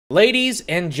Ladies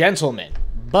and gentlemen,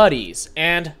 buddies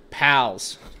and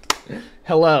pals,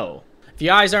 hello. If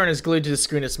your eyes aren't as glued to the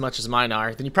screen as much as mine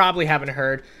are, then you probably haven't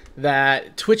heard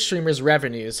that Twitch streamers'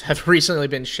 revenues have recently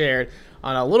been shared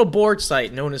on a little board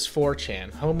site known as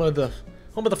 4chan, home of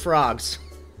the frogs.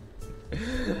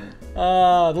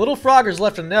 The little froggers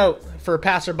left a note for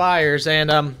passerbyers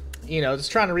and, you know, just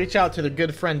trying to reach out to their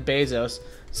good friend Bezos.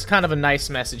 It's kind of a nice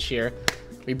message here.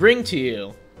 We bring to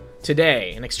you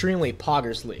today an extremely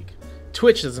poggers leak.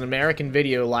 Twitch is an American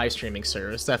video live streaming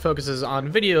service that focuses on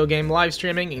video game live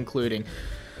streaming, including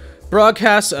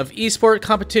broadcasts of esport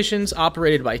competitions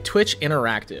operated by Twitch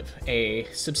Interactive, a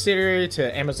subsidiary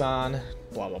to Amazon,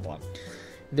 blah blah blah.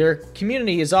 Their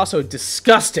community is also a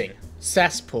disgusting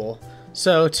cesspool,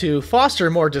 so to foster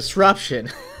more disruption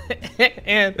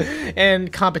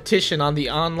and competition on the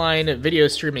online video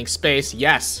streaming space,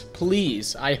 yes,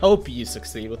 please, I hope you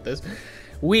succeed with this.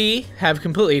 We have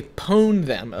completely pwned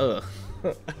them. Ugh.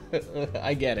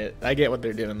 I get it. I get what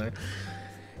they're doing there.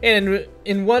 And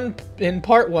in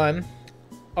part one,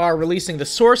 are releasing the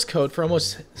source code for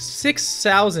almost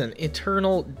 6,000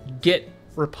 internal Git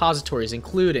repositories,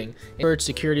 including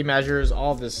security measures.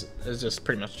 All of this is just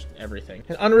pretty much everything.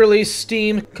 An unreleased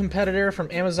Steam competitor from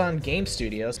Amazon Game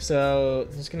Studios. So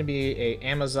there's going to be a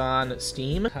Amazon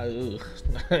Steam.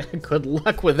 Good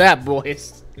luck with that,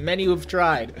 boys. Many who've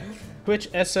tried. Twitch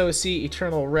SOC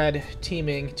Eternal Red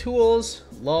teaming tools,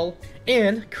 lol,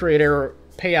 and creator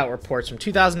payout reports from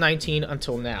 2019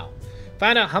 until now.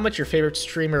 Find out how much your favorite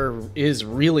streamer is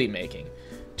really making.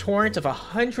 Torrent of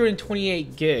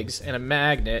 128 gigs and a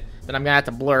magnet that I'm gonna have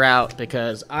to blur out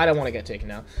because I don't want to get taken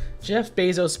out. Jeff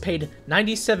Bezos paid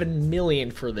 $97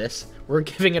 million for this. We're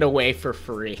giving it away for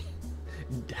free.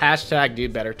 Hashtag do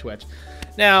better Twitch.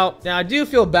 Now I do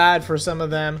feel bad for some of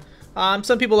them.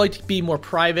 Some people like to be more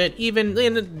private, even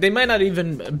they might not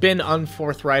even been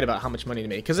unforthright about how much money to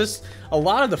make, because it's a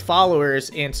lot of the followers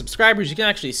and subscribers you can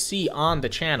actually see on the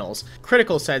channels.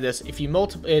 Critical said this: if you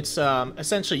multiply, it's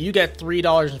essentially you get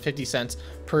 $3.50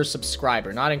 per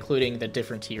subscriber, not including the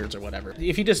different tiers or whatever.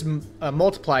 If you just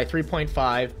multiply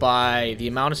 3.5 by the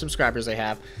amount of subscribers they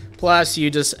have, plus you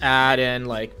just add in,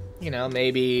 like, you know,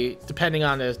 maybe depending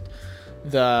on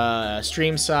the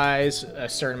stream size, a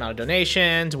certain amount of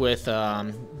donations with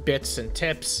bits and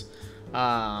tips, you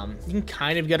can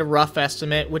kind of get a rough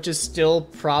estimate, which is still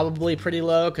probably pretty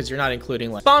low because you're not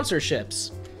including like sponsorships.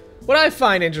 What I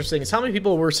find interesting is how many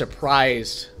people were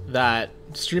surprised that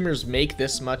streamers make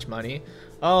this much money.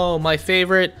 Oh, my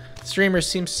favorite streamer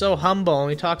seems so humble and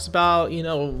he talks about, you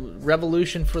know,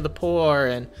 revolution for the poor,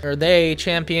 and or they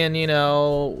champion, you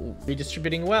know,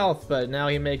 redistributing wealth, but now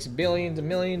he makes billions and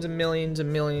millions and millions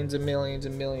and millions and millions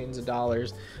and millions of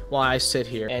dollars while I sit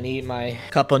here and eat my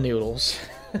cup of noodles.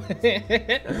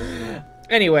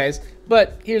 Anyways,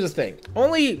 but here's the thing.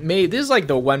 This is like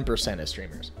the 1% of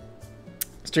streamers.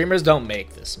 Streamers don't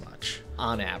make this much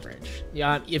on average.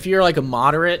 Yeah, if you're like a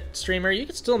moderate streamer, you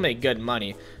can still make good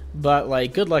money, but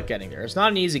like good luck getting there. It's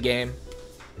not an easy game.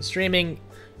 Streaming,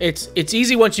 it's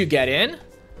easy once you get in,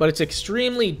 but it's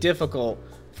extremely difficult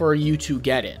for you to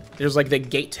get in. There's like the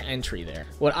gate to entry there.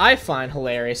 What I find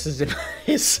hilarious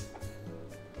is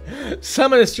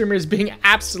some of the streamers being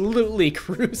absolutely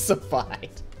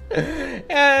crucified.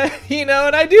 You know,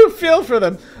 and I do feel for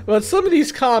them, but some of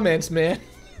these comments, man,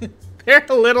 they're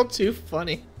a little too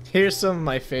funny. Here's some of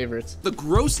my favorites. The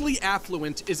grossly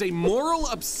affluent is a moral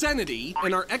obscenity,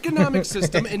 and our economic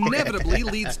system inevitably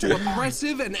leads to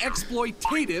oppressive and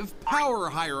exploitative power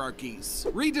hierarchies.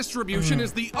 Redistribution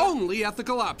is the only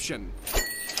ethical option.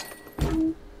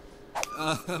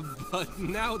 But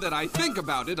now that I think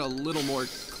about it a little more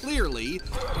clearly,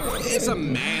 is a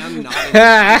man not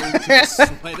entitled to the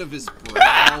sweat of his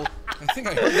brow? I think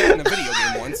I heard that in a video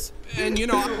game once. And you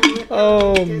know...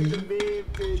 Oh...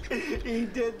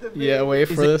 Yeah, wait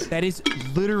for this. That is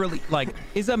literally, like,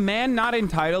 is a man not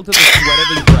entitled to the sweat of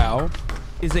his brow?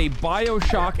 Is a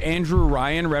BioShock Andrew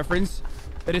Ryan reference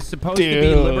that is supposed to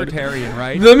be libertarian,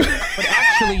 right? But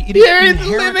actually, it is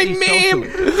inherently living meme.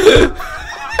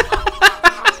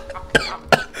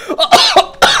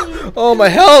 Oh, my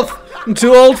health! I'm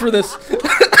too old for this.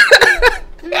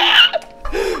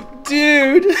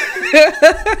 Dude.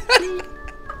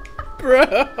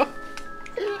 Bro.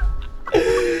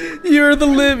 You're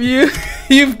the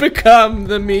you've become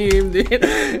the meme,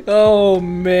 dude. Oh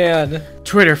man.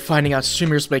 Twitter finding out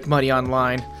streamers make money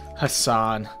online.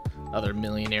 Hassan, other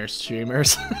millionaire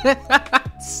streamers.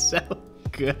 So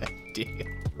good, dude.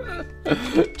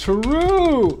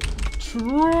 True.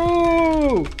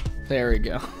 There we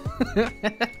go.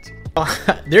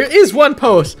 There is one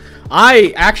post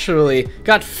I actually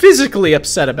got physically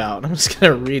upset about. I'm just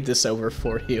gonna read this over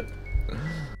for you.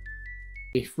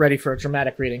 Ready for a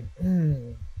dramatic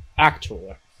reading?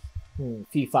 Actual.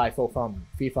 Fee fi fo fum.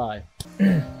 Fee fi.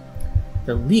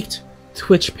 The leaked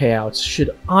Twitch payouts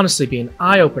should honestly be an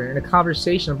eye-opener in a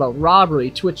conversation about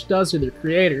robbery Twitch does to their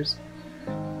creators.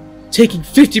 Taking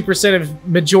 50% of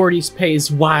majority's pay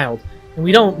is wild, and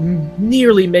we don't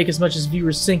nearly make as much as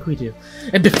viewers think we do.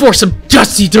 And before some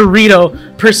dusty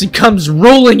Dorito person comes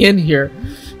rolling in here,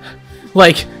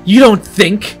 like, you don't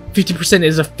think 50%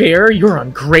 is a fair? You're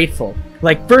ungrateful.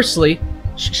 Like, firstly,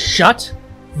 shut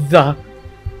the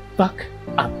fuck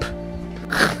up.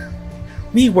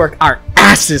 We work our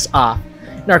asses off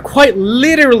and are quite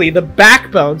literally the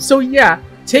backbone. So yeah,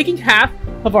 taking half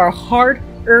of our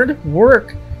hard-earned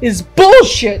work is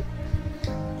bullshit.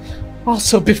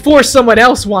 Also, before someone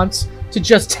else wants to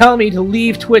just tell me to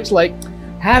leave Twitch, like,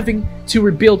 having to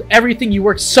rebuild everything you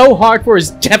worked so hard for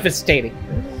is devastating.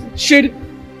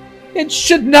 It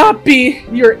should not be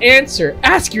your answer.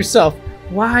 Ask yourself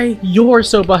why you're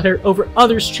so butthurt over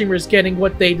other streamers getting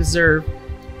what they deserve.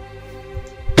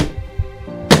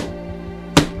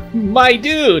 My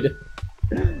dude,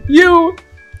 you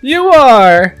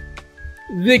are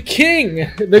the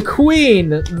king, the queen,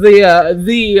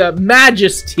 the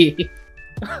majesty.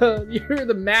 You're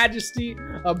the majesty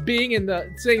of being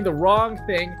saying the wrong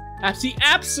thing at the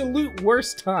absolute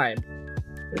worst time.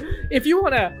 If you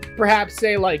want to perhaps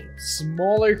say, like,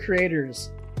 smaller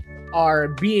creators are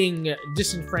being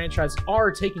disenfranchised,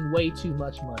 are taking way too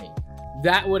much money,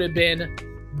 that would have been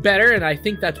better, and I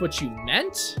think that's what you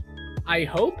meant. I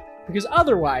hope, because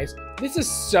otherwise, this is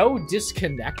so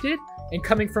disconnected and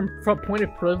coming from a point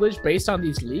of privilege based on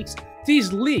these leaks.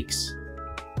 These leaks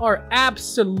are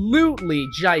absolutely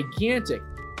gigantic.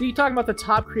 You're talking about the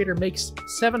top creator makes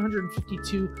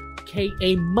 $752K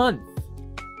a month.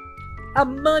 A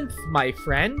month, my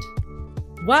friend.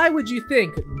 Why would you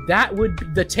think that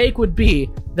the take would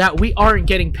be that we aren't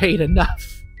getting paid enough?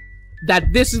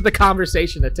 That this is the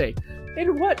conversation to take.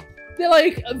 And what?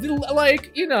 Like,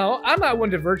 you know, I'm not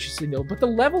one to virtuously know, but the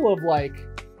level of, like,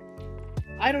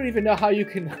 I don't even know how you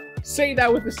can say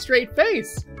that with a straight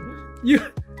face. You,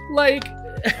 like,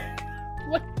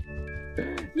 what?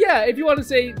 Yeah, if you want to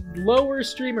say lower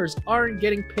streamers aren't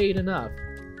getting paid enough.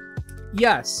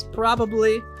 Yes,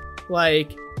 probably.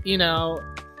 Like, you know,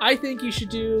 I think you should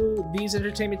do these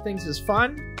entertainment things as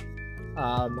fun.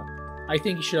 I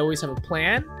think you should always have a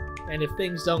plan. And if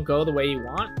things don't go the way you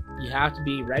want, you have to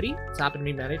be ready. It's happened to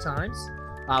me many times.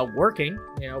 Working,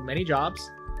 you know, many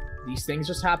jobs. These things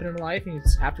just happen in life and you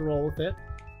just have to roll with it.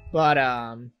 But,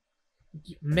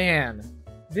 man,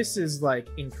 this is, like,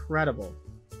 incredible.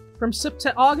 From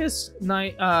August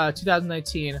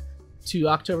 2019 to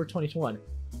October 2021,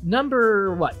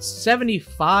 number,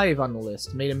 75 on the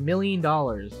list made $1 million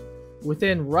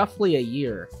within roughly a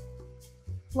year.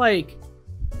 Like,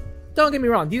 don't get me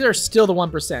wrong, these are still the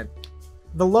 1%.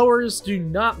 The lowers do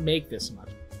not make this much.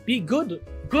 Be good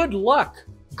luck.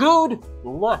 Good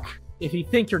luck if you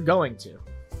think you're going to.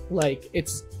 Like,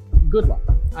 it's good luck.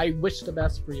 I wish the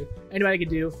best for you. Anybody can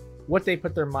do what they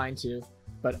put their mind to.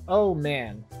 But, oh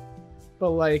man.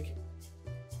 But, like,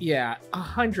 yeah,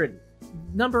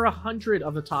 number 100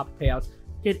 of the top payouts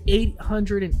get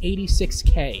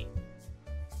 $886K.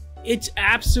 It's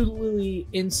absolutely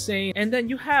insane. And then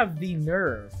you have the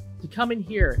nerve to come in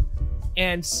here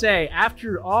and say,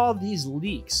 after all these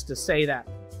leaks, to say that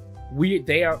we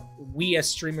as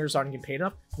streamers aren't getting paid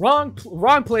enough. Wrong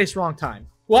place, wrong time.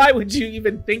 Why would you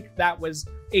even think that was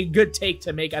a good take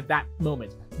to make at that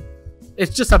moment?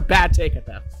 It's just a bad take at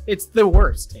that. It's the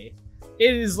worst take.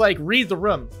 It is like, read the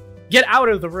room. Get out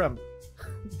of the room.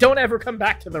 Don't ever come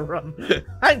back to the room.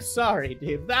 I'm sorry,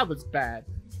 dude. That was bad.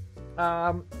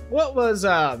 What was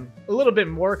a little bit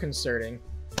more concerning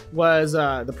was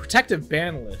the protective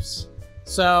ban lists.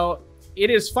 So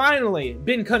it has finally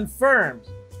been confirmed.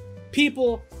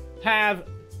 People have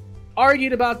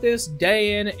argued about this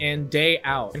day in and day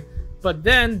out. But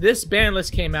then this ban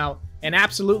list came out and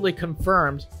absolutely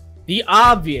confirmed the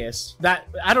obvious, that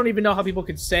I don't even know how people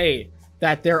could say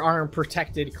that there aren't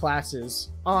protected classes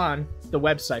on the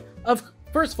website.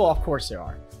 First of all, of course there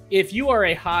are. If you are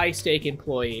a high-stake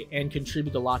employee and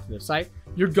contribute a lot to the site,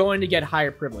 you're going to get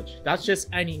higher privilege. That's just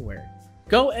anywhere.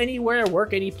 Go anywhere,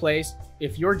 work any place.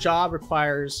 If your job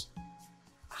requires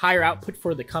higher output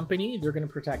for the company, they're going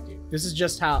to protect you. This is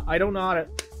just how, I don't know how to,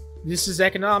 this is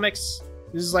economics.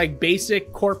 This is like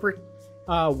basic corporate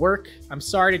work. I'm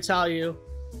sorry to tell you.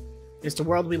 It's the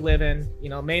world we live in. You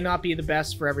know, it may not be the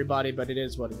best for everybody, but it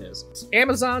is what it is.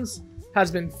 Amazon's has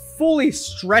been fully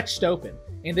stretched open.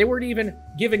 And they weren't even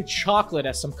given chocolate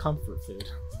as some comfort food.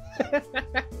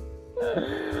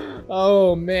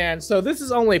 Oh man, so this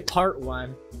is only part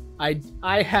 1.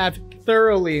 I have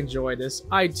thoroughly enjoyed this.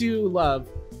 I do love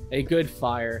a good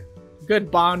fire,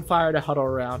 good bonfire to huddle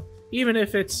around, even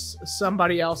if it's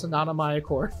somebody else and not on my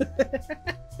accord.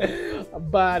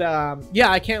 But yeah,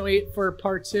 I can't wait for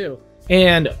part 2.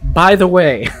 And by the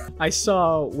way, I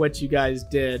saw what you guys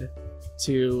did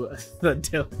to the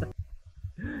Dylan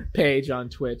page on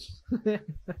Twitch.